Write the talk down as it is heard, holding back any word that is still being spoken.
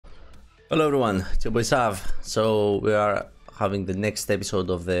Hello everyone, it's your boy Sav. So we are having the next episode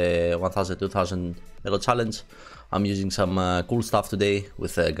of the 1000-2000 Medal Challenge. I'm using some cool stuff today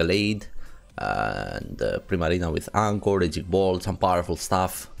with Gallade and Primarina with Anchor, Raging Ball, some powerful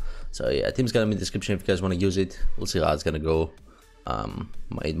stuff. So yeah, team's gonna be in the description if you guys want to use it. We'll see how it's gonna go.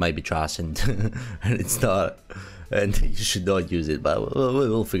 It might be trash and, and it's not, and you should not use it, but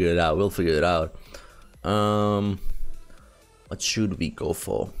we'll figure it out. What should we go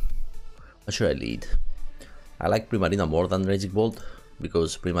for? What should I lead? I like Primarina more than Raging Bolt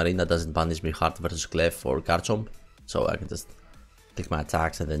because Primarina doesn't punish me hard versus Clef or Garchomp, so I can just take my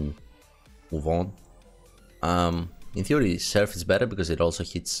attacks and then move on. In theory, Surf is better because it also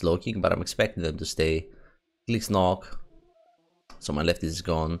hits Slowking, but I'm expecting them to stay. Clicks Knock, so my left is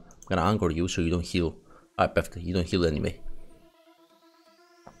gone. I'm gonna Anchor you so you don't heal. Alright, perfect, you don't heal anyway.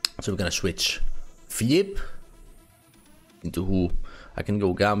 So we're gonna switch Flip into who? I can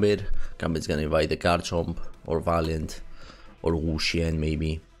go Gambit. Gambit's gonna invite the Garchomp or Valiant or Wuxian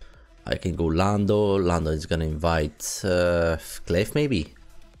maybe. I can go Lando. Lando is gonna invite Clef maybe.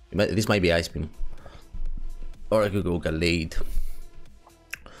 This might be Ice Beam. Or I could go Gallade.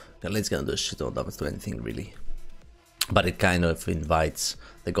 Gallade's gonna do shit on damage to anything really. But it kind of invites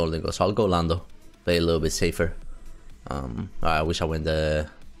the Golden Ghost. So I'll go Lando. Play a little bit safer. I wish I went the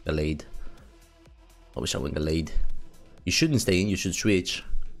Gallade. You shouldn't stay in, you should switch,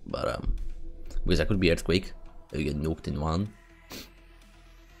 but because I could be Earthquake, you get nuked in one.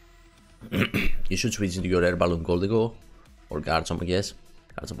 You should switch into your Air Balloon Goldigo, or Garchomp I guess.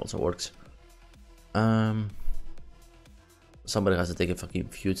 Garchomp also works. Somebody has to take a fucking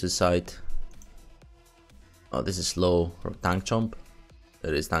Future Sight. Oh, this is slow, or Tank Chomp.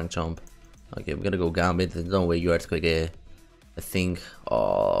 There is Tank Chomp. Okay, we're gonna go Gambit, there's no way you Earthquake a thing.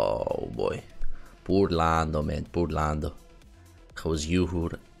 Oh boy. Poor Lando, man, poor Lando. It was you who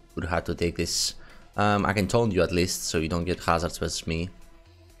would have to take this. I can taunt you at least, so you don't get hazards versus me.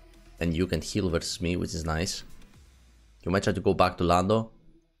 And you can heal versus me, which is nice. You might try to go back to Lando.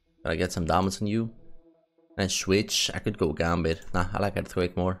 But I get some damage on you. And switch, I could go Gambit. Nah, I like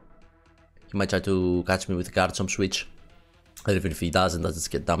Earthquake more. He might try to catch me with Garchomp switch. Or even if he doesn't, just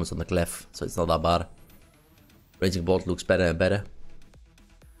get damage on the Clef, so it's not that bad. Raging Bolt looks better and better.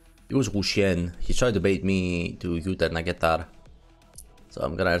 It was Wuxian. He tried to bait me to U-turn, I get that. So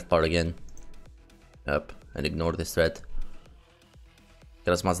I'm gonna Earth Power again. Yep, and ignore this threat.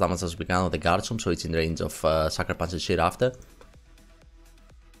 Get as much damage as we can on the Garchomp so it's in range of Sucker Punch and shit after.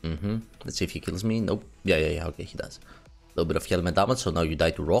 Let's see if he kills me. Nope. Yeah, okay, he does. A little bit of helmet damage, so now you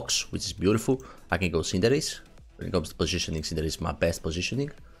die to rocks, which is beautiful. I can go Cinderace. When it comes to positioning, Cinderace is my best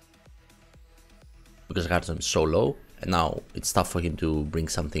positioning. Because Garchomp is so low. And now it's tough for him to bring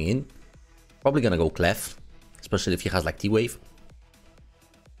something in. Probably gonna go Clef, especially if he has like T-Wave.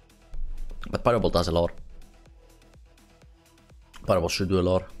 But Parabol does a lot. Parabol should do a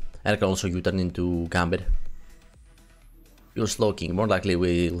lot. And I can also U-turn into Gambit. You're Slowking. More likely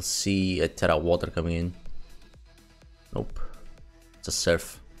we'll see a Terra Water coming in. Nope. Just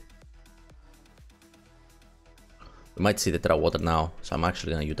Surf. We might see the Terra Water now, so I'm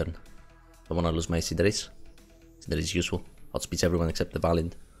actually gonna U-turn. Don't wanna lose my Cinderace. That is useful. Outspeeds everyone except the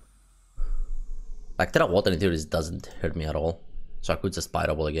Valiant. Like Terra Water in theory doesn't hurt me at all. So I could just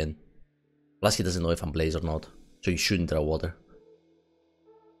Pyro Ball again. Plus he doesn't know if I'm Blaze or not. So you shouldn't Terra Water.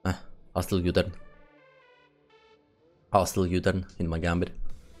 I'll still U-turn. In my Gambit.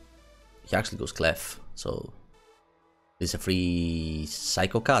 He actually goes Clef. So this is a free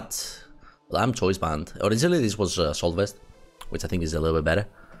Psycho Cut. Well, I'm Choice Band. Originally this was Assault Vest, which I think is a little bit better.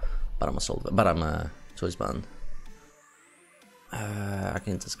 But I'm a Choice Band. I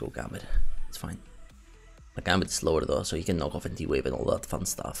can just go Gambit, it's fine. The Gambit is slower though, so he can knock off and T-Wave and all that fun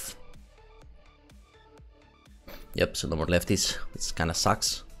stuff. Yep, so no more lefties, which kinda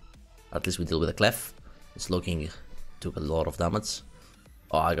sucks. At least we deal with a Clef. It's looking, took a lot of damage.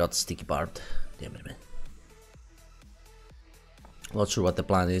 Oh, I got Sticky Barbed, damn it man. Not sure what the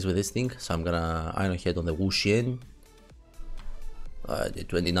plan is with this thing, so I'm gonna Iron Head on the Wuxian. I did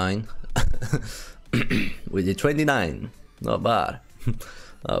 29. We did 29. Not bad.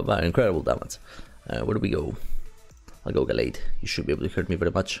 Not bad. Incredible damage. Where do we go? I'll go Gallade. You should be able to hurt me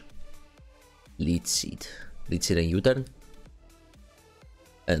very much. Lead Seed. Lead Seed and U-turn.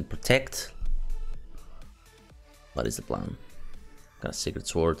 And Protect. What is the plan? Got a Secret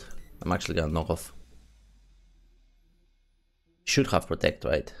Sword. I'm actually gonna knock off. Should have Protect,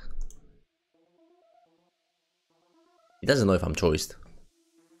 right? He doesn't know if I'm choiced.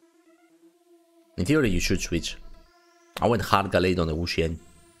 In theory, you should switch. I went hard Gallade on the Wuxian.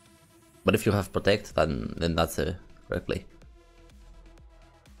 But if you have Protect, then that's the correct play.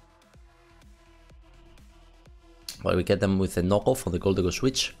 But we get them with a knockoff on the gold go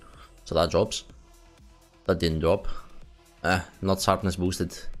switch. So that drops. That didn't drop. Not sharpness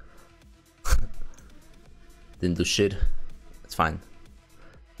boosted. Didn't do shit. It's fine.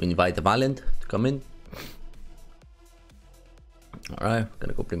 We invite the Valiant to come in. Alright,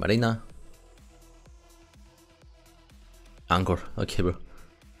 gonna go Primarina. Anchor, okay bro.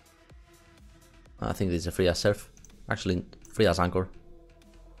 I think this is a free as surf. Actually, free as anchor.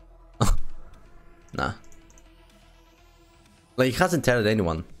 Nah. Like, he hasn't terrored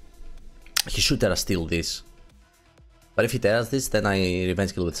anyone. He should terra steal this. But if he terras this, then I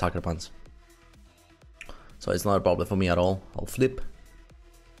revenge kill with Sucker Punch. So it's not a problem for me at all. I'll flip.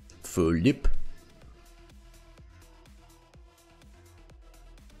 Flip.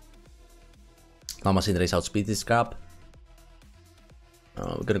 Now machine race outspeed this crap.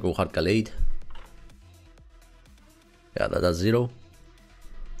 We're gonna go hard Gallade. Yeah, that's 0.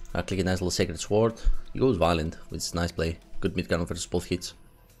 I click a nice little Sacred Sword. He goes Valiant, which is nice play. Good mid-ground versus both hits.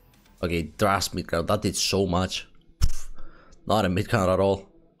 Okay, Drash mid-ground, that did so much. Pff, not a mid-ground at all.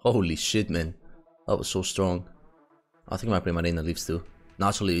 Holy shit, man. That was so strong. I think my Primarina lives too.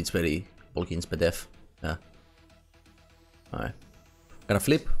 Naturally, it's very bulky in SPDF. Yeah. Alright. Gonna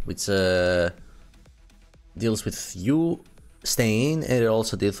flip, which deals with you staying, and it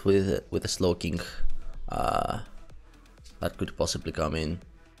also deals with a slow king. That could possibly come in.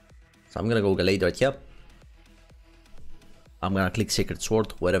 So I'm gonna go Gallade right here. I'm gonna click Sacred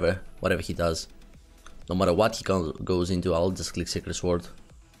Sword, whatever he does. No matter what he goes into, I'll just click Sacred Sword.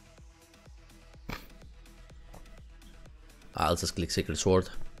 I'll just click Sacred Sword.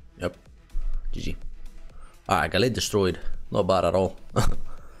 Yep. GG. Alright, Gallade destroyed. Not bad at all.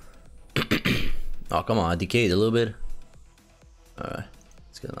 Oh, come on, I decayed a little bit. Alright,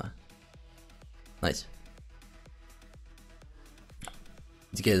 let's get that. Nice.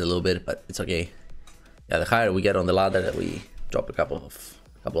 Decayed a little bit, but it's okay. Yeah, the higher we get on the ladder, we drop a couple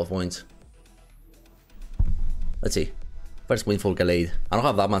of points. Let's see. First win for Gallade. I don't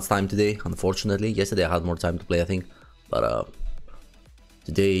have that much time today, unfortunately. Yesterday I had more time to play, I think. But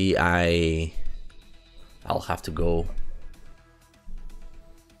today I'll have to go.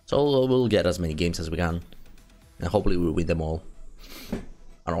 So we'll get as many games as we can. And hopefully we'll win them all.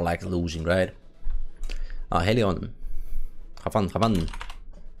 I don't like losing, right? Helion. Have fun, have fun.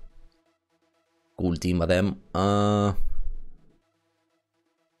 Cool team by them. I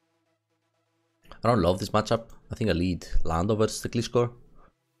don't love this matchup. I think I lead Lando versus the Klitschko.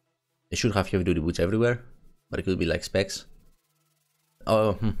 They should have heavy duty boots everywhere, but it could be like specs.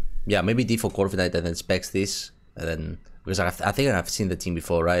 Yeah, maybe default Corviknight and then specs this, and then because I think I've seen the team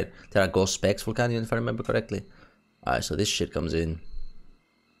before, right? There are Ghost specs Volcanion if I remember correctly. Alright, so this shit comes in.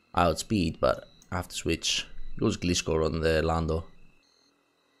 I outspeed, but I have to switch. Goes Klitschko on the Lando,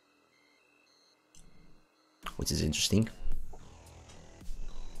 which is interesting.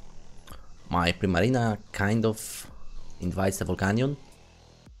 My Primarina kind of invites the Volcanion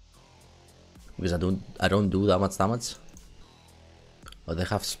because I don't do that much damage. But they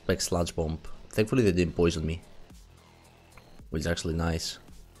have spec Sludge Bomb. Thankfully they didn't poison me, which is actually nice.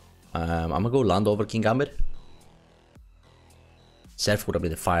 I'm gonna go land over King Gambit. Surf would have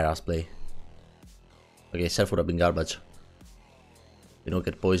been a fire ass play. Okay, Surf would have been garbage. We don't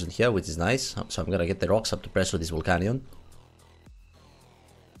get poisoned here, which is nice. So I'm gonna get the rocks up to pressure this Volcanion.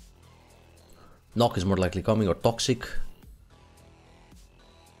 Knock is more likely coming, or Toxic.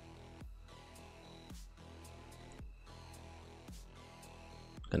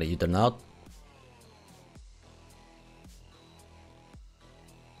 Gonna U-turn out.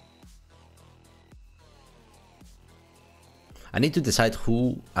 I need to decide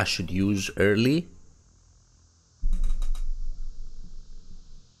who I should use early.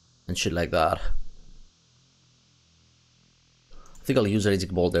 And shit like that. I think I'll use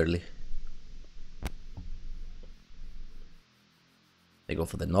Raging Bolt early. They go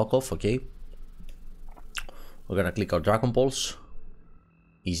for the knockoff, okay. We're gonna click our Dragon Balls.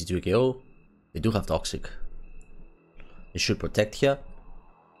 Easy to KO. They do have Toxic. They should protect here.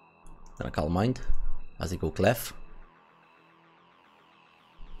 Gonna Calm Mind as they go Clef.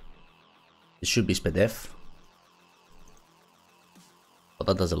 This should be SPDF. But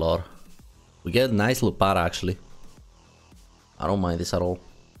that does a lot. We get a nice little para actually. I don't mind this at all.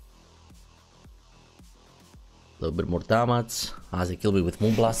 A little bit more damage as they kill me with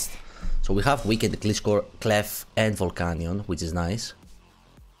Moonblast. So we have weakened the Klitschko, Clef and Volcanion, which is nice.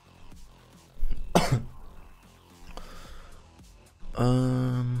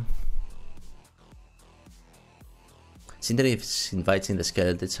 Cinderace invites in the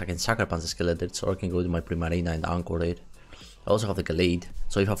Skeletons. I can Sucker Punch the Skeletons, or I can go to my Primarina and Anchor it. I also have the Gallade,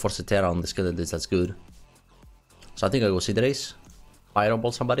 so if I force a Terra on the Skeletons, that's good. So I think I go Seed Race,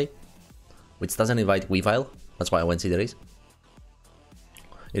 Fireball somebody, which doesn't invite Weavile. That's why I went Seed Race.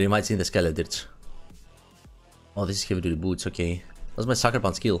 It invites in the Skeletons. Oh, this is heavy duty boots, okay. That's my Sucker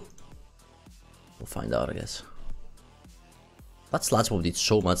Punch skill. We'll find out, I guess. That Sludge Bomb did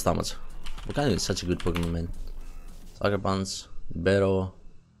so much damage. Volcanion is such a good Pokemon, man. Sucker Punch, Libero.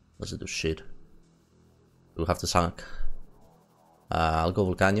 Doesn't do shit. We'll have to suck. I'll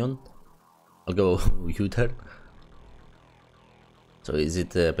go Volcanion. I'll go U-turn. So is it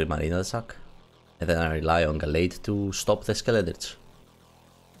Primarina the suck? And then I rely on Gallade to stop the Skeletons.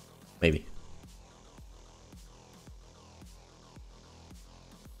 Maybe.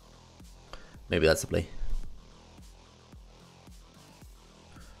 Maybe that's the play.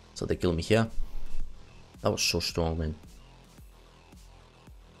 So they kill me here. That was so strong, man.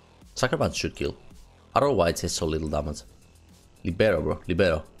 Sucker Punch should kill. I don't know why it says so little damage. Libero, bro.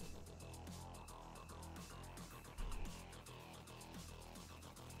 Libero.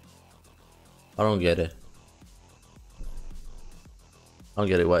 I don't get it. I don't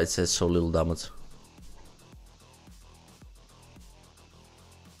get it why it says so little damage.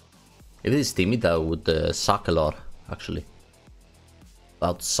 If it is timid, that would suck a lot, actually. That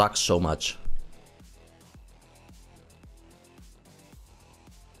would suck so much.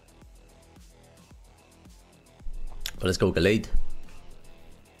 But let's go Gallade.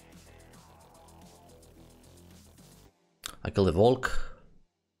 I kill the Volk.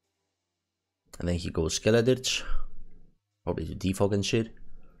 And then he goes Skeletons. Probably to defog and shit.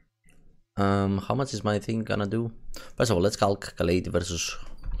 How much is my thing gonna do? First of all, let's calc Gallade versus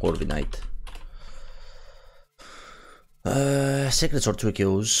Corviknight. Sacred Sword 2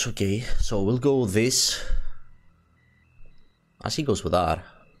 kills. Okay, so we'll go this. As he goes with R.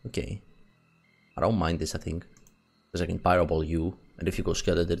 Okay. I don't mind this, I think. Because I can Pyro Ball you. And if you go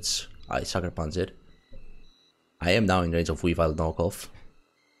Skeletons, I Sucker Punch it. I am now in range of Weavile knockoff.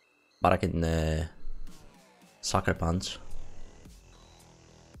 But I can Sucker Punch.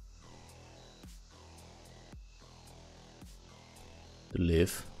 To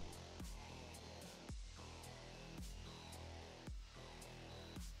live.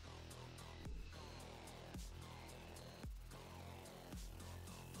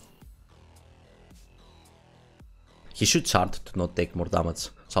 He should shard to not take more damage.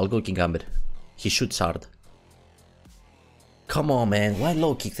 So I'll go King Gambit. He should shard. Come on, man. Why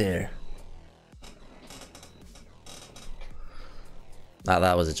low kick there? Nah,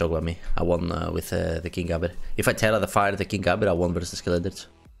 that was a joke by me. I won with the King Gambit. If I Terra the Fire the King Gambit, I won versus Skeletons.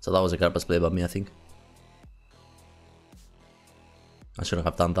 So that was a garbage play by me, I think. I shouldn't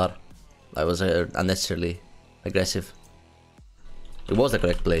have done that. I was unnecessarily aggressive. It was the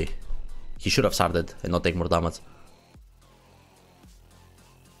correct play. He should have sharded and not take more damage.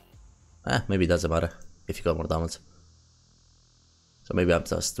 Maybe it doesn't matter if you got more damage. So maybe I'm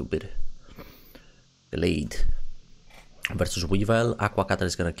just stupid. Gallade versus Weavile. Aqua Cutter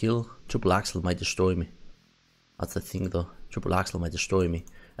is gonna kill. Triple Axle might destroy me. That's the thing though. Triple Axle might destroy me.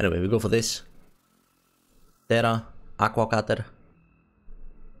 Anyway, we go for this. Terra, Aqua Cutter,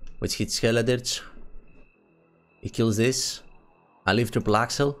 which hits Skeletons. He kills this. I leave Triple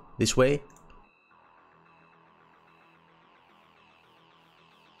Axle this way.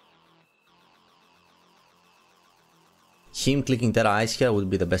 Him clicking Terra Ice here would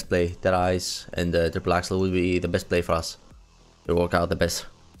be the best play. Terra Ice and Triple Axle would be the best play for us. It will work out the best.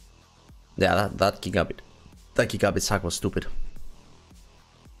 Yeah, that King Gambit. That King Gambit sack was stupid.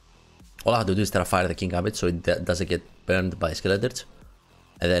 All I have to do is Terra Fire the King Gambit so it doesn't get burned by Skeletons.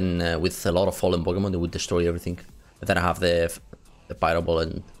 And then with a lot of fallen Pokemon, it would destroy everything. And then I have the Pyro Ball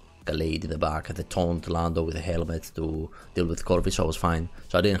and Gallade in the back, and the Taunt Lando with a helmet to deal with Corvi, so I was fine.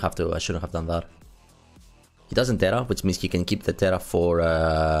 So I didn't have to, I shouldn't have done that. He doesn't Terra, which means he can keep the Terra for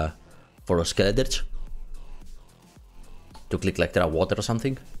Skeletons. To click like Terra Water or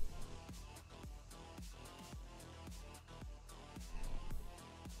something.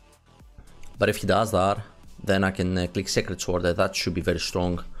 But if he does that, then I can click Sacred Sword. That should be very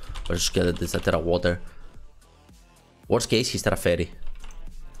strong versus Skeletons, the Terra Water. Worst case, he's Terra Fairy.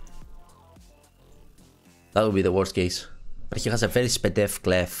 That would be the worst case. But he has a very Spedef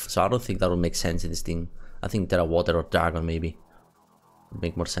Clef, so I don't think that would make sense in this thing. I think Terra Water or Dragon maybe would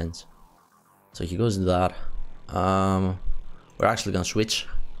make more sense. So he goes into that. We're actually gonna switch.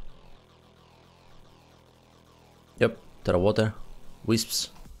 Yep, Terra Water,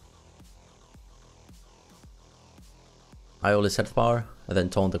 Wisps. I only set power and then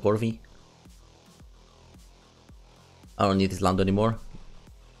taunt the Corvi. I don't need this Lando anymore.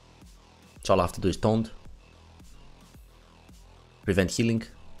 So all I have to do is taunt. Prevent healing.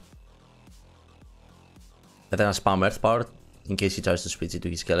 And then I spam Earth Power in case he tries to switch it to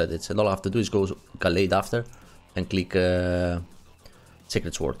his skeletons. And all I have to do is go Gallade after and click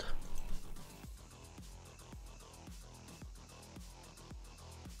Sacred Sword.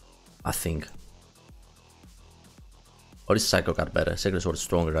 I think. Or is Psycho card better? Sacred Sword is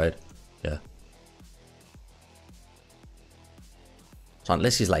stronger, right? Yeah. So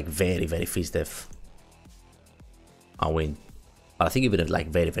unless he's like very, very fist deaf, I win. But I think even at like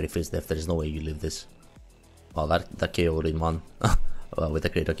very, very fist deaf, there is no way you live this. Oh, that KO'd in one. Well, with the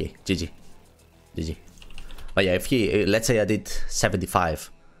crit, okay. GG. GG. But yeah, if he, let's say I did 75,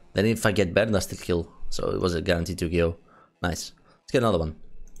 then if I get burned, I still kill. So it was a guaranteed 2 KO. Nice. Let's get another one.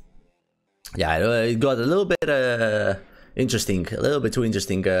 Yeah, it got a little bit interesting, a little bit too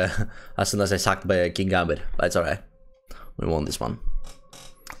interesting as soon as I sacked by King Gambit. But it's alright. We won this one.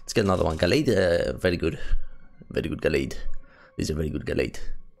 Let's get another one. Gallade, very good. Very good Gallade. This is a very good Gallade.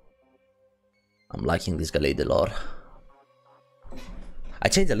 I'm liking this Gallade a lot. I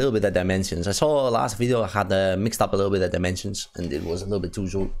changed a little bit the dimensions. I saw last video I had mixed up a little bit the dimensions and it was a little bit too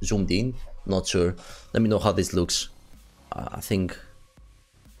zoomed in. Not sure. Let me know how this looks. I think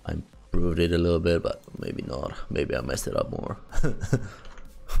I improved it a little bit, but maybe not. Maybe I messed it up more.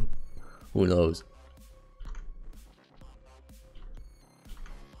 Who knows?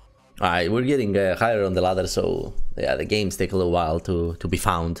 Alright, we're getting higher on the ladder, so yeah, the games take a little while to be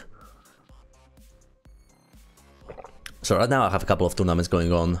found. So right now I have a couple of tournaments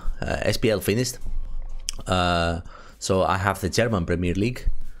going on. SPL finished. So I have the German Premier League.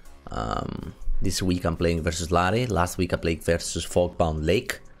 This week I'm playing versus Larry. Last week I played versus Fogbound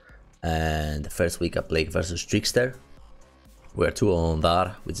Lake. And the first week I played versus Trickster. We're 2 on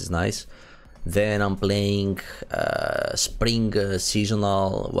that, which is nice. Then I'm playing Spring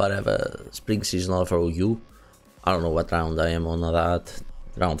Seasonal, whatever. Spring Seasonal for OU. I don't know what round I am on that.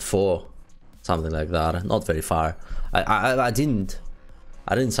 Round 4. Something like that. Not very far. I didn't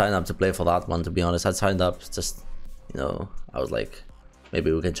sign up to play for that one, to be honest. I signed up just, you know, I was like,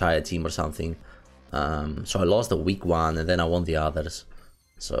 maybe we can try a team or something. So I lost the week 1 and then I won the others.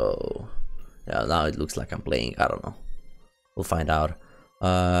 So yeah, now it looks like I'm playing. I don't know. We'll find out.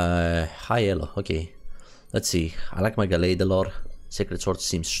 High yellow. Okay. Let's see. I like my Gallade a lot. Sacred Sword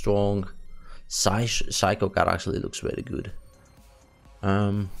seems strong. Psycho card actually looks very good.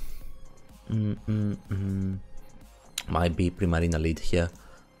 Might be Primarina lead here.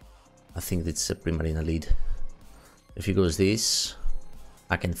 I think it's a Primarina lead. If he goes this,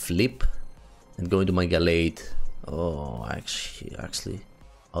 I can flip and go into my Gallade. Oh, actually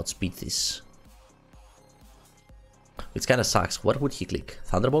outspeed this. It kind of sucks. What would he click?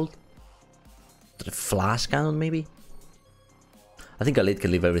 Thunderbolt? Flash Cannon maybe? I think Gallade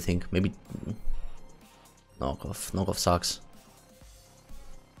can leave everything. Maybe knockoff. Knockoff sucks.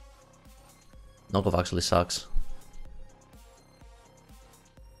 Knockoff actually sucks.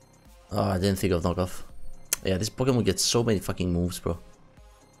 Oh, I didn't think of knockoff. Yeah, this Pokemon gets so many fucking moves, bro.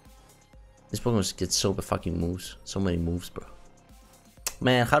 This Pokemon gets so many fucking moves. So many moves, bro.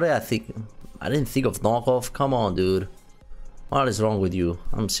 Man, how did I think? I didn't think of knockoff. Come on, dude. What is wrong with you?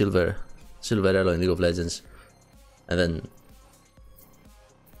 I'm Silver Elo in League of Legends. And then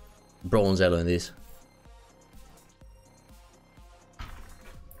Bronze Elo in this.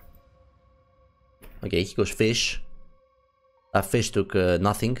 Okay, he goes fish. That fish took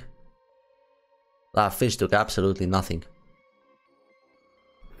nothing. That fish took absolutely nothing.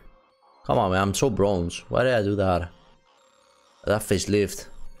 Come on, man, I'm so bronze. Why did I do that? That fish lived.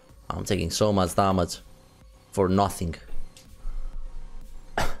 I'm taking so much damage for nothing.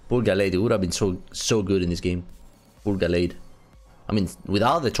 Poor Gallade would have been so good in this game. Poor Gallade. I mean,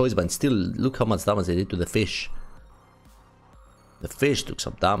 without the choice band, still look how much damage they did to the fish. The fish took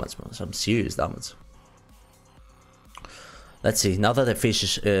some damage, man. Some serious damage. Let's see. Now that the fish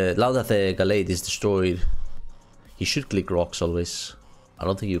is, now that the Gallade is destroyed, he should click rocks always. I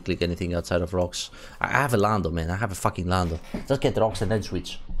don't think you click anything outside of rocks. I have a Lando, man. I have a fucking Lando. Just get rocks and then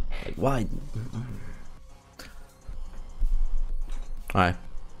switch. Like, why? Alright.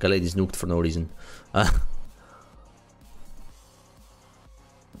 Gallade is nuked for no reason. We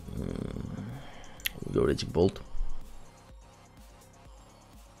go Raging Bolt.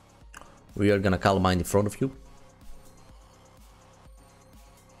 We are gonna Calm Mind in front of you.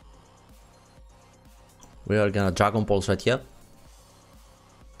 We are gonna Dragon Pulse right here.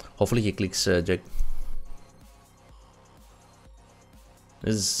 Hopefully he clicks Jack.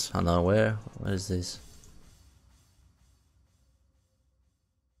 This is unaware. What is this?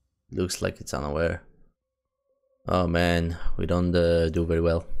 Looks like it's unaware. Oh man, we don't do very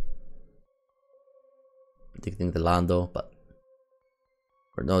well. Predicting the Lando, but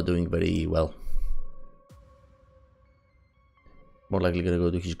we're not doing very well. More likely gonna go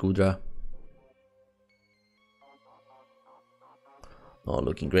to his Gudra. Not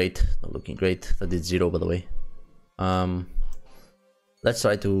looking great. Not looking great. That did 0, by the way. Let's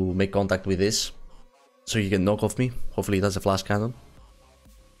try to make contact with this, so he can knock off me. Hopefully he does a flash cannon.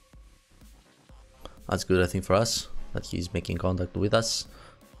 That's good, I think, for us, that he's making contact with us.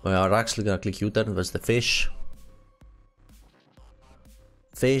 We are actually gonna click U-turn versus the fish.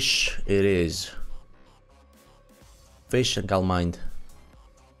 Fish it is. Fish and Calm Mind.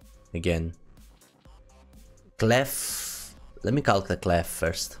 Again. Clef. Let me calc the Clef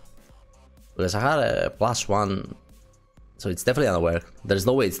first. Because I had a +1. So it's definitely unaware. There's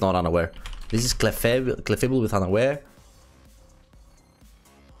no way it's not unaware. This is clefable with unaware.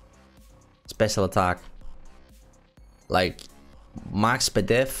 Special attack. Like max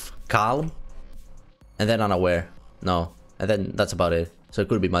pedef, calm, and then unaware. No. And then that's about it. So it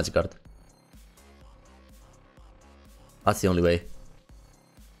could be magic card. That's the only way.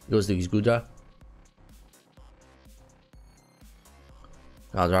 Goes to his Gudra.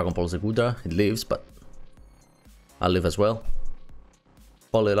 Dragon Pulls the Gudra. It lives, but I'll live as well.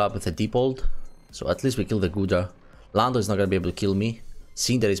 Follow it up with a deep ult. So at least we kill the Gudra. Lando is not gonna be able to kill me.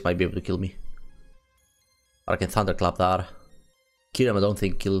 Cinderace might be able to kill me. Or I can Thunderclap that. Kiram I don't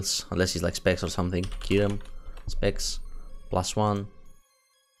think kills unless he's like Specs or something. Kiram, Specs, +1.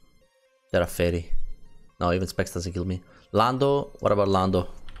 They're a fairy. No, even Specs doesn't kill me. Lando, what about Lando?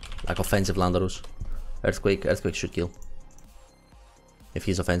 Like offensive Landorus. Earthquake should kill. If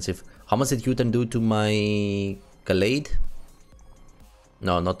he's offensive. How much did U-turn do to my Gallade?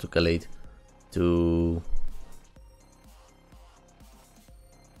 No, not to Gallade. To...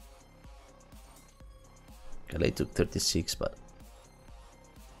 Gallade took 36, but...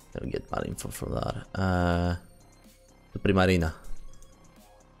 Let me get bad info from that. The Primarina.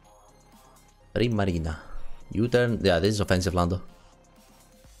 Primarina. U-turn. Yeah, this is offensive Lando.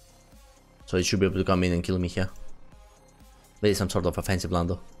 So it should be able to come in and kill me here. Maybe some sort of offensive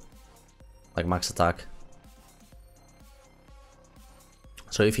Lando. Like max attack.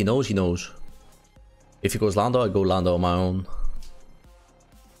 So if he knows, he knows. If he goes Lando, I go Lando on my own.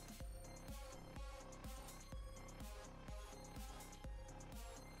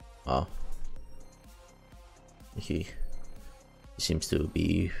 Oh. He seems to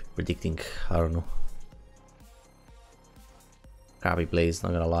be predicting, I don't know. Crappy plays,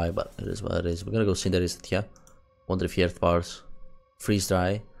 not gonna lie, but it is what it is. We're gonna go Cinderace here. Wonder if he earth bars. Freeze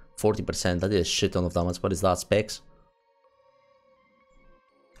dry. 40%. That is a shit ton of damage. What is that? Specs?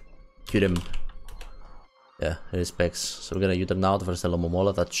 Cure him. Yeah, it is Specs. So we're gonna U-turn out versus the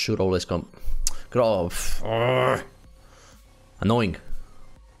Lomomola. That should always come. Annoying.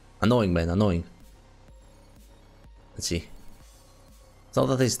 Annoying, man. Annoying. Let's see. It's not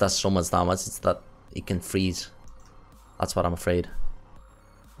that this does so much damage. It's that it can freeze. That's what I'm afraid.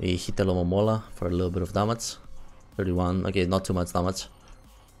 We hit the Lomomola for a little bit of damage. 31. Okay, not too much damage.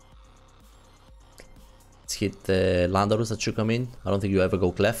 Let's hit the Landorus that should come in. I don't think you ever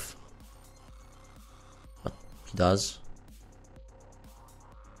go Clef. But he does.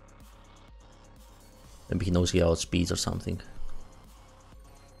 Maybe he knows he outspeeds or something.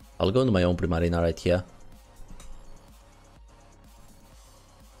 I'll go into my own Primarina right here.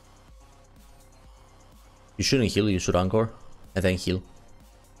 You shouldn't heal, you should Anchor. And then heal.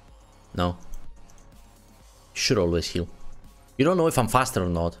 No. You should always heal. You don't know if I'm faster or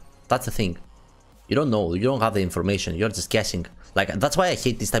not. That's the thing. You don't know. You don't have the information. You're just guessing. Like, that's why I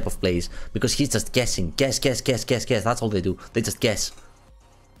hate this type of plays. Because he's just guessing. Guess, guess, guess, guess, guess. That's all they do. They just guess.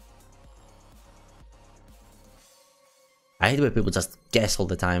 I hate when people just guess all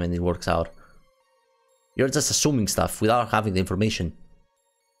the time and it works out. You're just assuming stuff without having the information.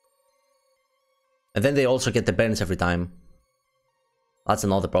 And then they also get the burns every time. That's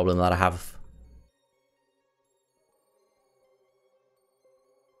another problem that I have.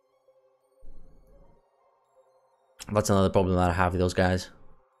 That's another problem that I have with those guys.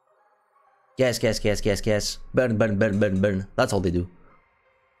 Guess, guess, guess, guess, guess. Burn, burn, burn, burn, burn. That's all they do.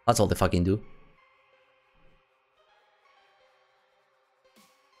 That's all they fucking do.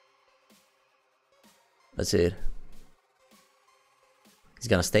 That's it. He's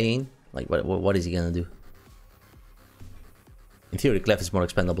gonna stay in? Like, what is he gonna do? In theory, Clef is more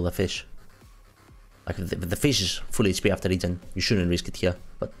expendable than Fish. Like, if the Fish is full HP after regen, you shouldn't risk it here,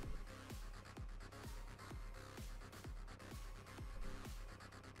 but...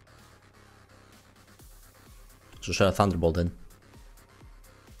 So should I Thunderbolt then?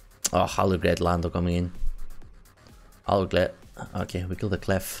 Oh, I'll regret Lando coming in. I'll regret... Okay, we kill the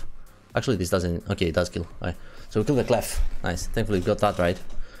Clef. Actually, this doesn't... Okay, it does kill. Alright. So we kill the Clef. Nice. Thankfully we got that right.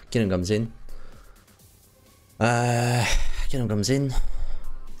 Kirin comes in. Kirim comes in.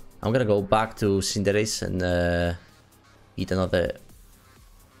 I'm gonna go back to Cinderace and eat another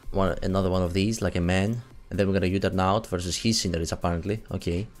one of these, like a man. And then we're gonna U-turn out versus his Cinderace, apparently.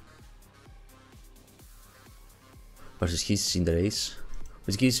 Okay. Versus his Cinderace.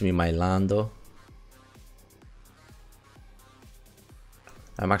 Which gives me my Lando.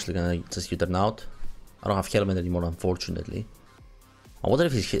 I'm actually gonna just U-turn out. I don't have helmet anymore, unfortunately. I wonder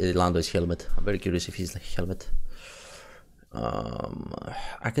if his Lando is helmet. I'm very curious if he's like helmet.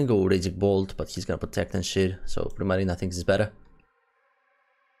 I can go Raging Bolt, but he's gonna protect and shit. So Primarina I think is better.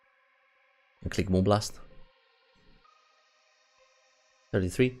 And click Moonblast.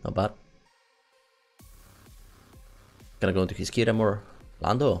 33, not bad. Gonna go into his Kyurem or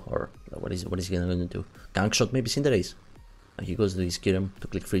Lando, or what is he gonna do? Gank Shot maybe Cinderace. And he goes to his Kyurem to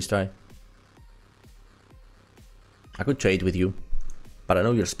click Freeze Try. I could trade with you, but I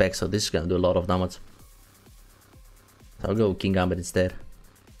know your specs, so this is gonna do a lot of damage. So I'll go King Gambit instead.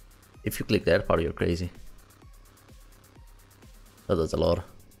 If you click that part, you're crazy. That does a lot.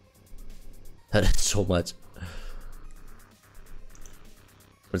 That is so much.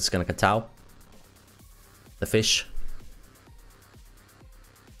 We're just gonna Katao. The fish.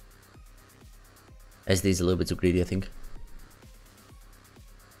 SD is a little bit too greedy, I think.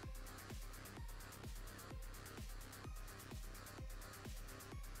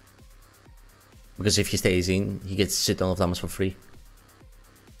 Because if he stays in, he gets shit ton of damage for free.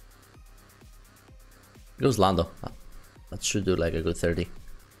 He goes Lando. That should do like a good 30.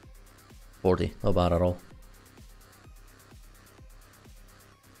 40, not bad at all.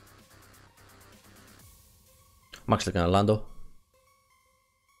 I'm actually gonna Lando.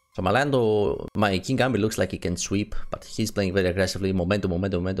 So my Lando, my King Gambit looks like he can sweep, but he's playing very aggressively.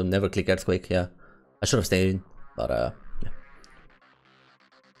 Momentum, never click Earthquake, yeah. I should have stayed in, but yeah.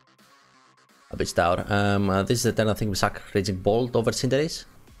 A bit stout. This is the turn I think we sack Raging Bolt over Cinderace.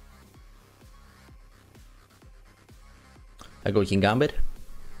 I go King Gambit.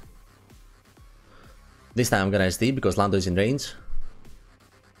 This time I'm gonna SD because Lando is in range.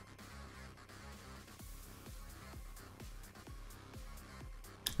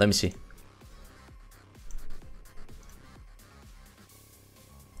 Let me see.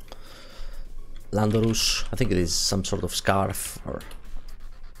 Landorus, I think it is some sort of scarf or...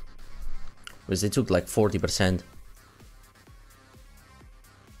 Because they took like 40%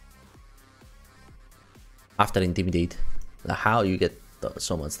 after Intimidate. How you get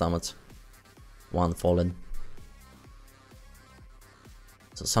so much damage? One fallen.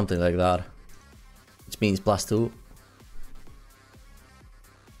 So something like that. Which means +2.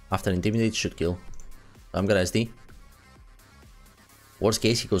 After Intimidate should kill. I'm gonna SD. Worst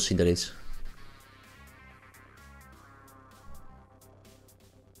case he goes Cinderace.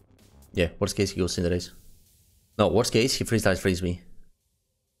 Yeah, worst case he goes Cinderace. No, worst case he freeze me.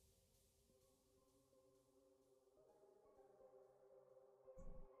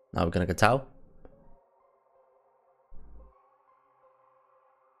 Now we're gonna Katao.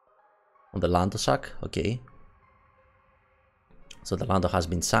 On the Lando sack, okay. So the Lando has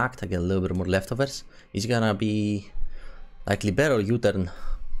been sacked, again a little bit more leftovers. He's gonna be like Libero U-turn.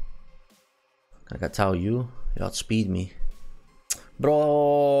 Gonna Katao you, you outspeed me.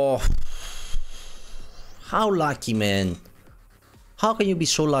 Bro, how lucky, man? How can you be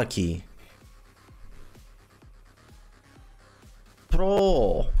so lucky?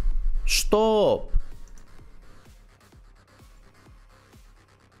 Bro, stop.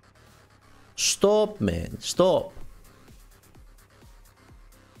 Stop, man, stop.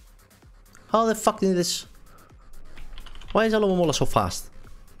 How the fuck did this? Why is Alomomola so fast?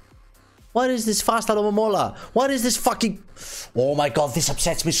 What is this fast Alomomola? What is this fucking... Oh my god, this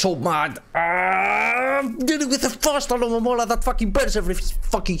upsets me so mad. I'm dealing with the fast Alomomola that fucking burns every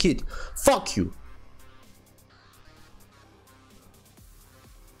fucking hit. Fuck you.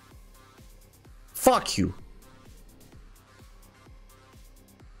 Fuck you.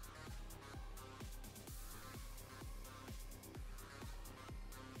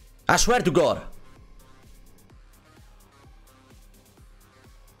 I swear to God.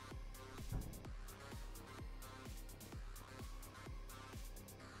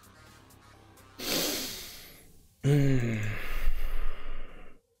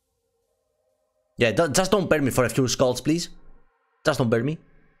 Yeah, just don't burn me for a few skulls, please. Just don't burn me.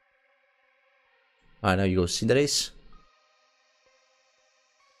 Alright, now you go Cinderace.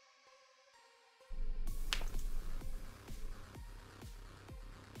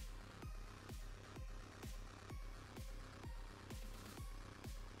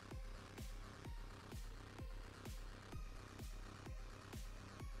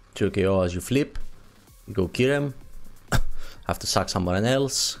 KO as you flip. You go Kyurem. Have to sack someone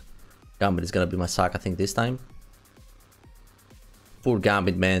else. Gambit is gonna be my sack, I think, this time. Poor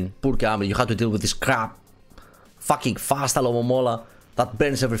Gambit, man. Poor Gambit. You have to deal with this crap. Fucking fast Alomomola that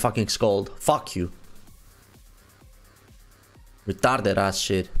burns every fucking skull. Fuck you. Retarded ass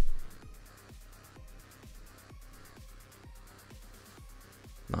shit.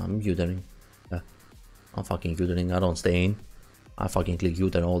 No, I'm U-turning. Yeah. I'm fucking U-turning. I don't stay in. I fucking click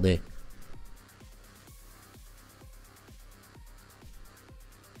U-turn all day.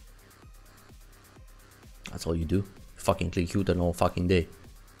 That's all you do. Fucking click U-turn all fucking day.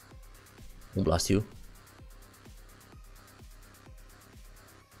 Won't blast you.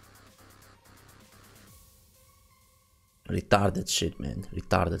 Retarded shit, man.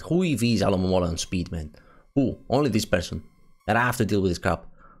 Retarded. Who EVs Alomomola on speed, man? Who? Only this person. And I have to deal with this crap.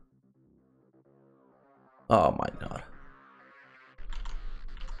 Oh my god.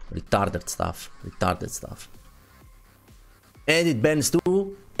 Retarded stuff. Retarded stuff. And it burns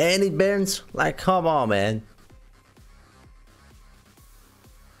too. And it burns. Like, come on, man.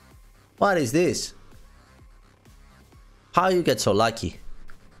 What is this? How you get so lucky?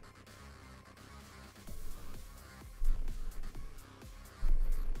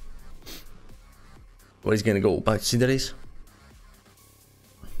 Where is he gonna go? Back to Cinderies?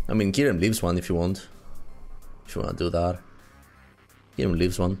 I mean, Kirim leaves one if you want. If you wanna do that. Kirim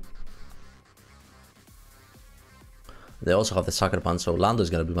leaves one. They also have the Sucker Punch, so Lando is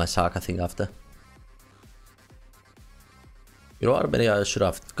gonna be my sack, I think, after. You know what? Maybe I should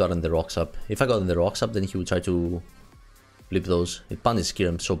have gotten the rocks up. If I got the rocks up, then he would try to flip those. It punishes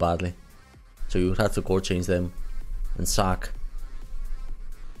Kirim so badly. So you would have to core change them and sack.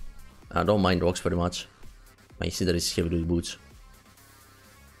 I don't mind rocks very much. I see that it's heavy duty boots.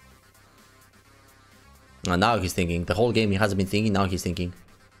 And now he's thinking. The whole game he hasn't been thinking, now he's thinking.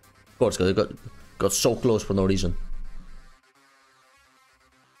 Of course, got so close for no reason.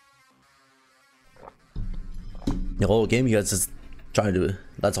 The whole game he was just trying to...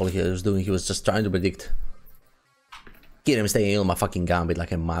 That's all he was doing. He was just trying to predict. Get him staying on my fucking Gambit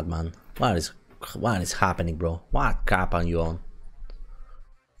like a madman. What is happening, bro? What crap are you on?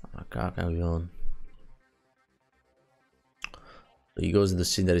 What crap are you on? So he goes into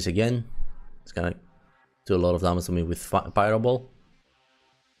Cinderies again. It's gonna do a lot of damage to me with Pyro Ball.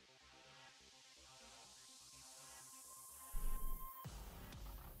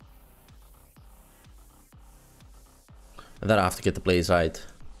 And then I have to get the plays right.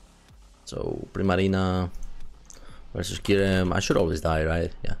 So Primarina versus Kirim. I should always die,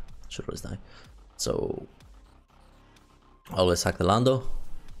 right? Yeah, should always die. So always sack the Lando.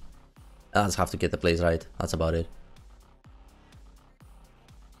 I just have to get the plays right. That's about it.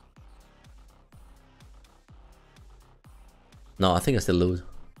 No, I think I still lose,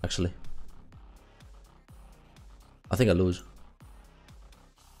 actually. I think I lose.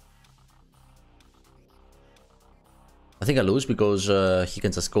 I think I lose because he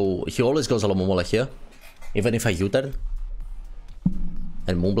can just go... He always goes Alomomola here. Even if I U-turn.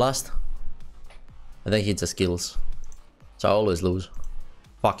 And Moonblast. And then he just kills. So I always lose.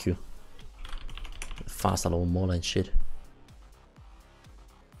 Fuck you. Fast Alomomola and shit.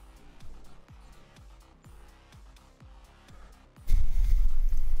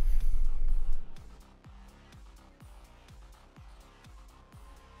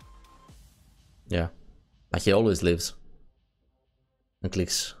 Yeah. Like he always lives. And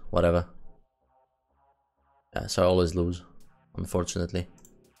clicks whatever. Yeah, so I always lose, unfortunately.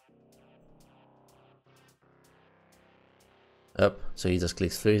 Yep, so he just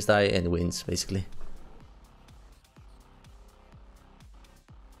clicks freeze die and wins, basically.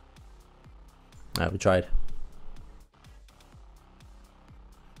 Alright, we tried.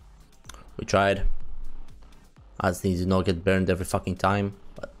 We tried. I just need to not get burned every fucking time,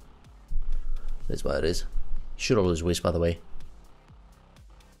 but it is what it is. You should always wish, by the way.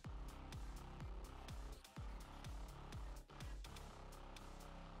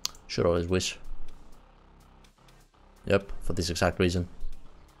 Should always wish. Yep, for this exact reason.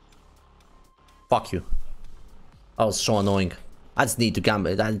 Fuck you. That was so annoying. I just need to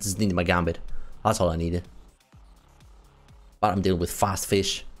gambit. I just need my gambit. That's all I needed. But I'm dealing with fast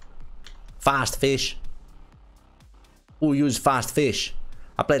fish. Fast fish. Who used fast fish?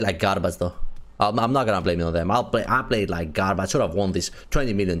 I played like garbage though. I'm not gonna blame it on them. I played like garbage. I should have won this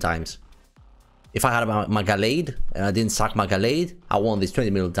 20 million times. If I had my Gallade and I didn't sack my Gallade, I won this 20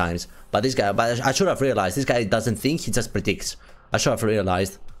 million times. But this guy, I should have realized this guy doesn't think, he just predicts. I should have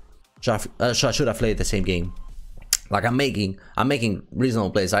realized. I should have played the same game. Like I'm making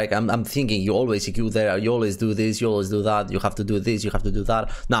reasonable plays. Like I'm thinking you always execute there, you always do this, you always do that, you have to do this, you have to do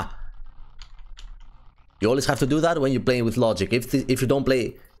that. Nah. You always have to do that when you're playing with logic. If you don't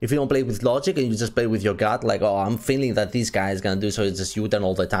play with logic and you just play with your gut, like, oh, I'm feeling that this guy is gonna do, so it's just U-turn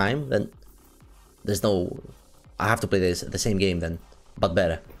all the time, then there's no... I have to play the same game then, but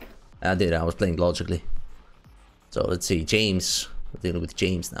better. I did. I was playing logically. So let's see. James. We're dealing with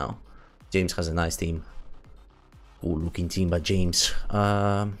James now. James has a nice team. Cool looking team by James.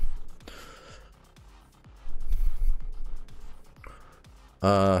 I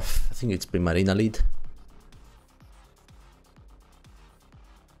think it's Primarina lead.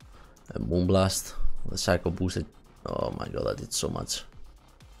 Moonblast. The Psycho boosted. Oh my god, that did so much.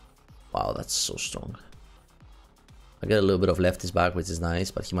 Wow, that's so strong. I get a little bit of left his back, which is nice,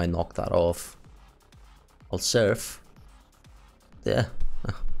 but he might knock that off. I'll surf. Yeah.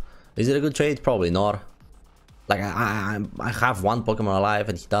 Is it a good trade? Probably not. Like, I have one Pokemon alive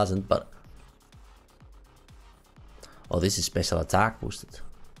and he doesn't, but... Oh, this is special attack boosted.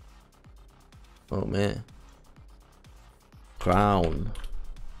 Oh, man. Crown.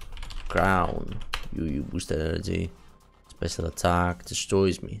 Crown. You boosted energy. Special attack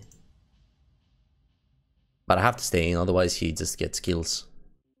destroys me. But I have to stay in, otherwise he just gets kills.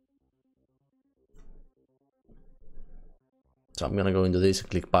 So I'm gonna go into this and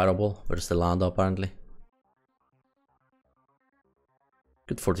click Pyroball versus the Lando apparently.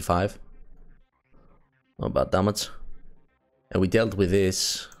 Good 45. Not bad damage. And we dealt with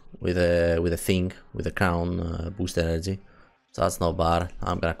this with a thing, with a crown boost energy. So that's not bad.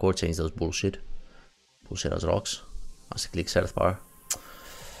 I'm gonna core change those bullshit. Bullshit as rocks. As I click Earth Power.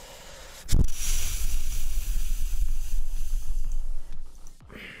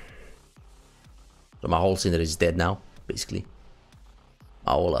 So my whole Cinder is dead now, basically.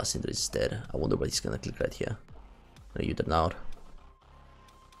 My whole Cinder is dead. I wonder what he's gonna click right here. Gonna U-turn out.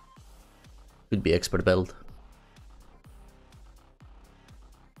 Could be expert belt.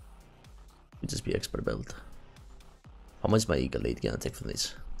 Could just be expert belt. How much is my Eagle Late gonna take from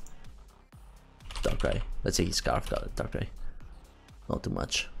this? Darkrai. Let's say he's Scarf got it. Darkrai. Not too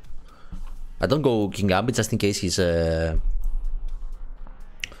much. I don't go King Gambit just in case he's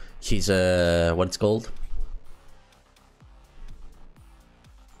what it's called?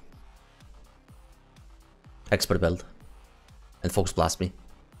 Expert belt. And Fox blast me.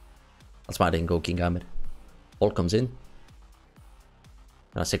 That's why I didn't go King Gambit. Volk comes in.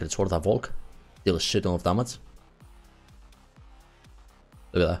 And I Sacred Sword that Volk. Deal a shit ton of damage.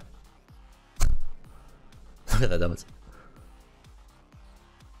 Look at that. Look at that damage.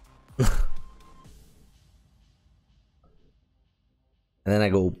 And then I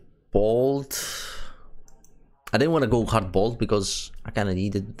go Bolt. I didn't want to go hard Bolt because I kind of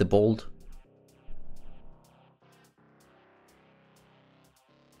needed the Bolt.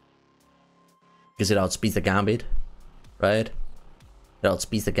 Because it outspeeds the Gambit, right? It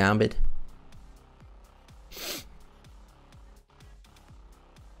outspeeds the Gambit.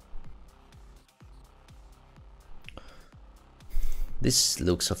 This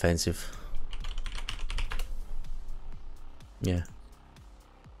looks offensive. Yeah.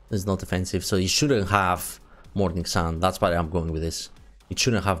 It's not offensive, so you shouldn't have Morning Sun. That's why I'm going with this. It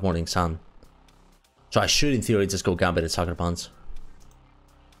shouldn't have Morning Sun. So I should, in theory, just go Gambit and Sucker Punch.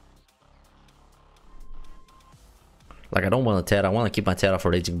 Like, I don't want to Terra. I want to keep my Terra for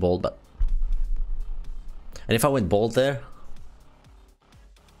Raging Bolt, but... And if I went Bolt there,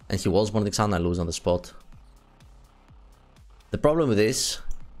 and he was Morning Sun, I lose on the spot. The problem with this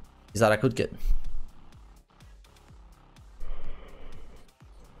is that I could get...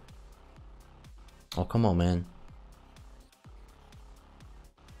 Oh, come on, man.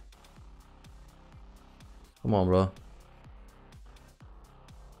 Come on, bro.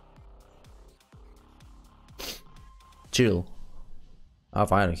 Chill. I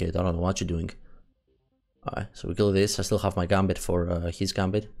have Iron Kid. I don't know what you're doing. Alright, so we kill this. I still have my Gambit for his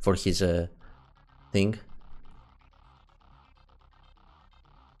Gambit. For his thing.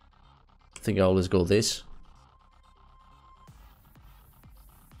 I think I always go this.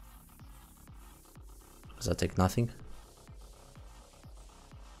 Because I take nothing.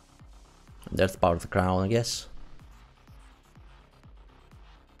 And that's part of the crown, I guess.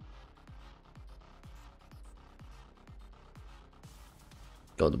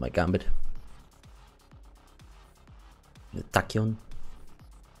 Go to my Gambit. The Tachyon.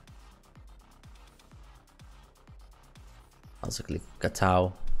 Also click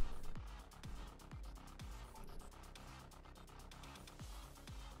Katao.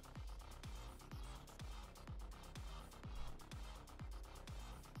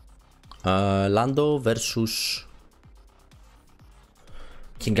 Lando versus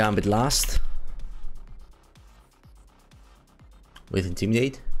King Gambit last with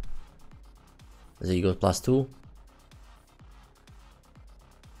Intimidate. There you go, +2.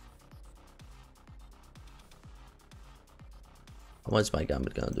 What's my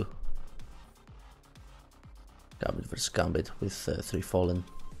Gambit gonna do? Gambit versus Gambit with 3 fallen.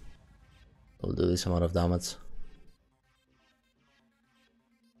 We'll do this amount of damage.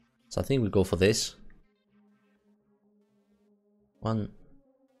 So I think we go for this. 1.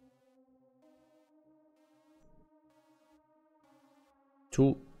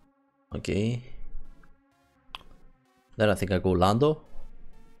 2. Okay. Then I think I go Lando.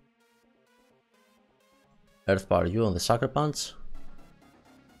 Earth Power you on the Sucker Punch.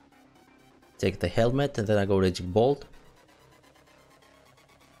 Take the helmet and then I go Raging Bolt.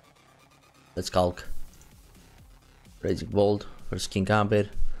 Let's calc. Raging Bolt versus King Gambit.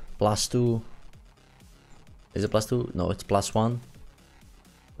 +2. Is it +2? No, it's +1.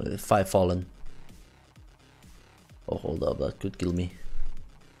 With 5 fallen. Oh, hold up, that could kill me.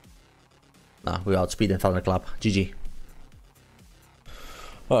 Nah, we outspeed and Thunderclap. GG.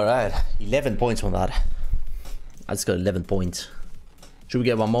 Alright, 11 points on that. I just got 11 points. Should we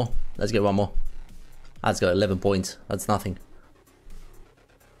get one more? Let's get one more. I just got 11 points. That's nothing.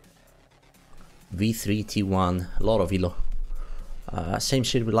 V3 T1. A lot of elo. Same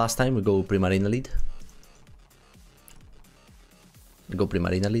shit with last time. We go Primarina lead. We go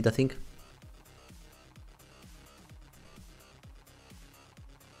Primarina lead, I think.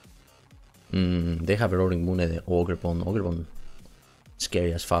 They have a Roaring Moon and an Ogrepon. Ogrepon,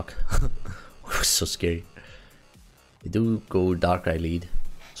 scary as fuck. So scary. They do go Darkrai lead,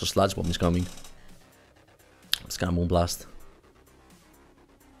 so Sludge Bomb is coming. It's gonna Moonblast.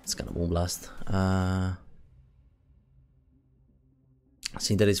 It's gonna Moonblast.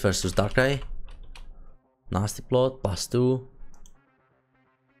 Cinderace versus Darkrai. Nasty Plot, +2.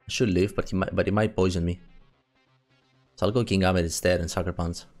 I should live, but he might poison me. So I'll go King Gambit instead and Sucker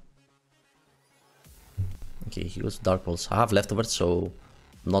Punch. Okay, he goes Dark Pulse. I have leftovers, so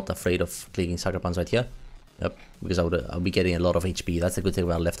I'm not afraid of clicking Sucker Punch right here. Yep, because I'll be getting a lot of HP. That's the good thing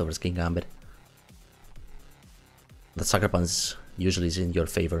about leftovers King Gambit. The Sucker Punch usually is in your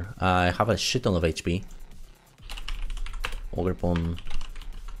favor. I have a shit ton of HP. Ogrepon,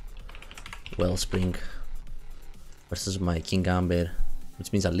 Wellspring versus my King Gambit,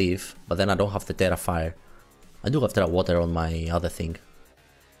 which means I leave, but then I don't have the Terra Fire. I do have Terra Water on my other thing.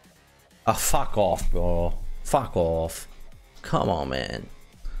 Ah, fuck off, bro. Fuck off. Come on, man.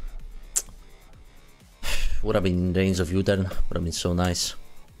 Would have been in range of U-turn. Would have been so nice.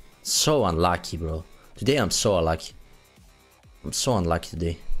 So unlucky, bro. Today I'm so unlucky. I'm so unlucky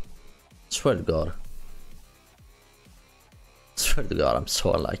today. Swear to God. Swear to God, I'm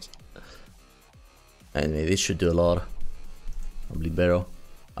so unlucky. Anyway, this should do a lot. Bleed Barrow.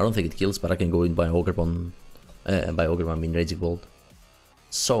 I don't think it kills, but I can go in by Ogrepon. By Ogrepon, I mean Raging Bolt.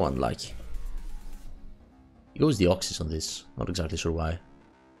 So unlucky. He goes the Oxys on this. Not exactly sure why.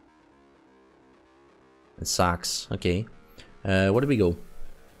 It sucks. Okay. Where do we go?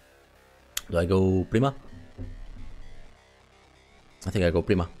 Do I go Prima? I think I go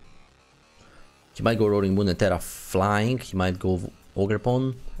Prima. He might go Roaring Moon and Terra Flying. He might go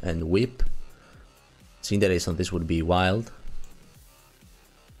Ogrepon and Whip. Cinderace on this would be wild.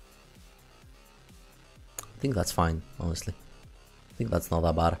 I think that's fine, honestly. I think that's not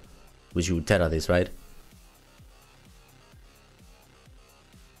that bad. Wish you would Terra this, right?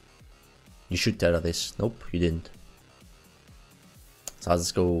 You should Terra this. Nope, you didn't. So I'll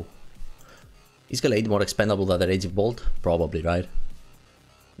just go... Is Gallade more expendable than the Raging Bolt? Probably, right?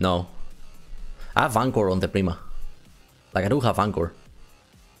 No. I have Anchor on the Prima. Like, I do have Anchor.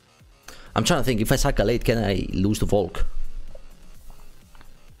 I'm trying to think, if I sack Gallade, can I lose to Volk?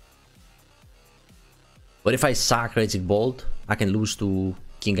 But if I sack Raging Bolt, I can lose to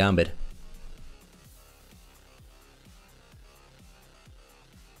King Gambit.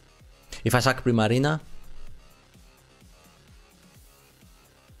 If I sack Primarina,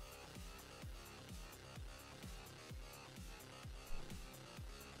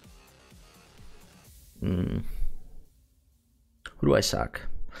 who do I sack?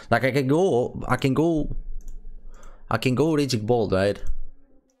 Like I can go Raging Bolt, right?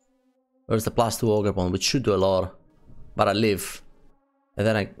 There's the +2 Ogrepon, which should do a lot, but I live, and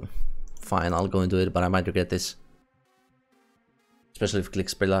then fine, I'll go and do it, but I might regret this. Especially if it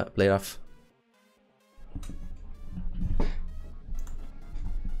clicks play rough.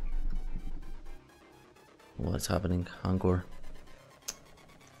 What's happening? Anchor.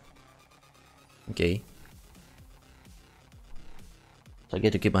 Okay. So I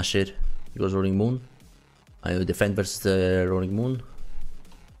get to keep my shit. He goes Roaring Moon. I defend versus the Roaring Moon.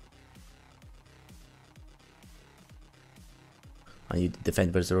 And you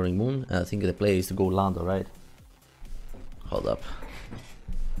defend versus Rolling Moon. And I think the play is to go Lando, right? Hold up.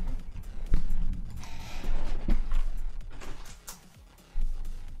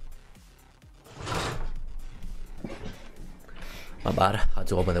 My bad, had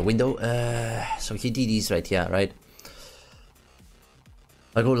to open the window. So he DDs right here, right?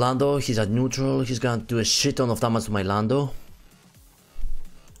 I go Lando, he's at neutral, he's gonna do a shit ton of damage to my Lando. I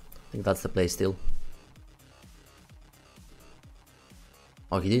think that's the play still.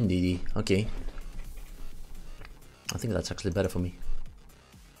 Oh, he didn't DD, okay. I think that's actually better for me.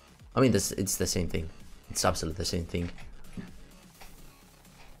 I mean, it's the same thing. It's absolutely the same thing.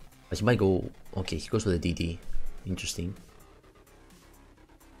 But he might go... Okay, he goes with the DD. Interesting.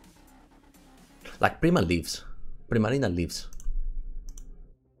 Like, Prima leaves. Primarina leaves.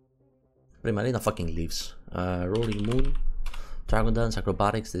 Primarina fucking leaves. Rolling Moon. Dragon Dance,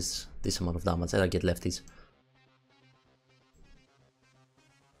 Acrobatics, this amount of damage. I get lefties.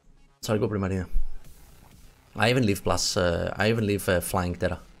 So I go Primarina. I even leave plus... I even leave Flying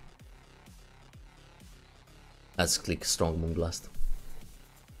Terra. Let's click Strong Moonblast.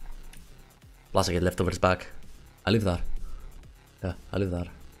 Plus I get leftovers back. I leave that. Yeah, I leave that.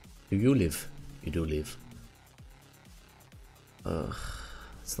 Do you live? You do live. Ugh,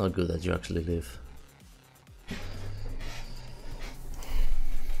 it's not good that you actually live.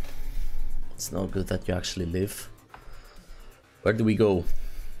 It's not good that you actually live. Where do we go?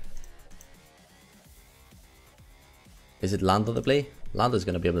 Is it Lando the play? Lando is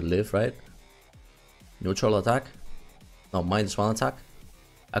gonna be able to live, right? Neutral attack? No, -1 attack.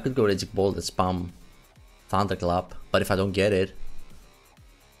 I could go Raging Bolt and spam Thunderclap, but if I don't get it,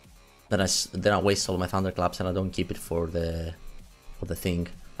 then I waste all my Thunderclaps and I don't keep it for the thing.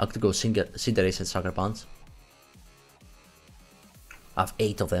 I could go Cinderace and Sucker Punch. I have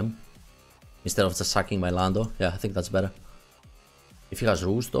 8 of them instead of just sacking my Lando. Yeah, I think that's better. If he has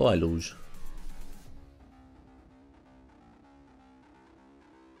Roost though, I lose.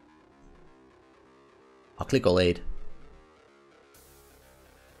 I'll click all 8.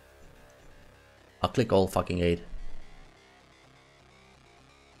 I'll click all fucking 8.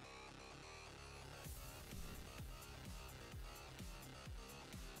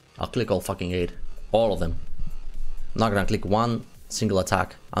 I'll click all fucking 8. All of them. I'm not gonna click one single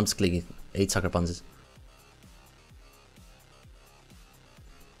attack. I'm just clicking 8 Sucker Punches.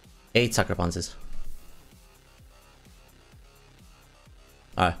 8 Sucker Punches.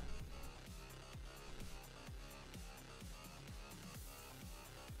 Alright.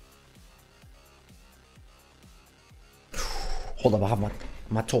 Hold up, I have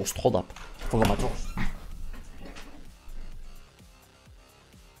my toast. Hold up. I forgot my toast.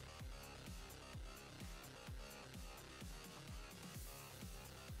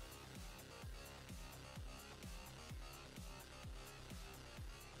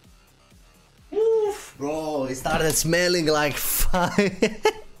 Oof, bro, it started smelling like fire.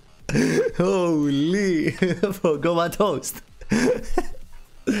 Holy, forgot my toast.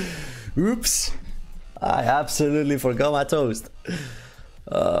 Oops. I absolutely forgot my toast.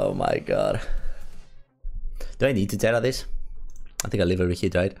 Oh my god. Do I need to Terra this? I think I leave it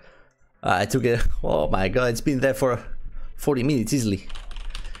here, right? I took it. Oh my god, it's been there for 40 minutes easily.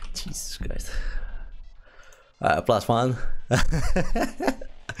 Jesus Christ. +1.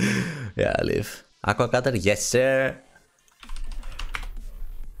 Yeah, I leave. Aqua Cutter, yes sir.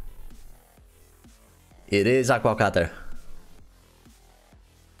 It is Aqua Cutter.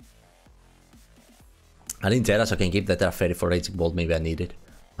 I didn't Terra, so I can keep that Terra Fairy for Raging Bolt. Maybe I need it.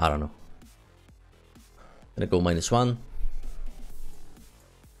 I don't know. Gonna go -1.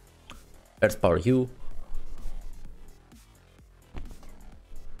 Earth Power U.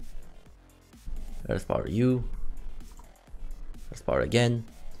 Earth Power U. Earth Power again.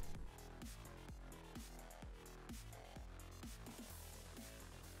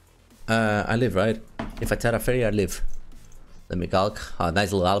 I live, right? If I Terra Fairy, I live. Let me calc.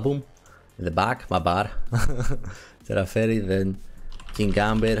 Nice little album. In the back, my bad. Terra Fairy, then King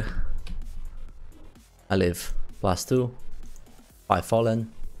Gambit. I live. +2. 5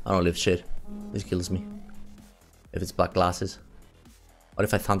 Fallen. I don't live shit. This kills me. If it's black glasses. What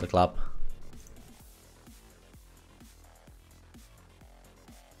if I Thunderclap?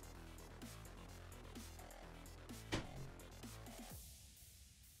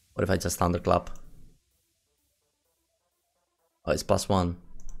 What if I just Thunderclap? Oh, it's +1.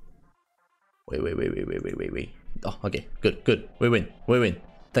 Wait. Oh, okay. Good. We win.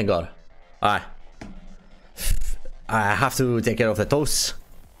 Thank God. Alright. I have to take care of the toasts.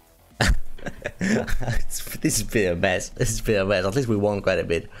 This has been a mess. At least we won quite a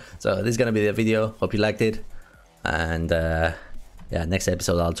bit. So this is gonna be the video. Hope you liked it. And yeah, next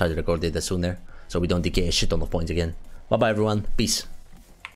episode I'll try to record it sooner so we don't decay a shit ton of points again. Bye bye everyone, peace.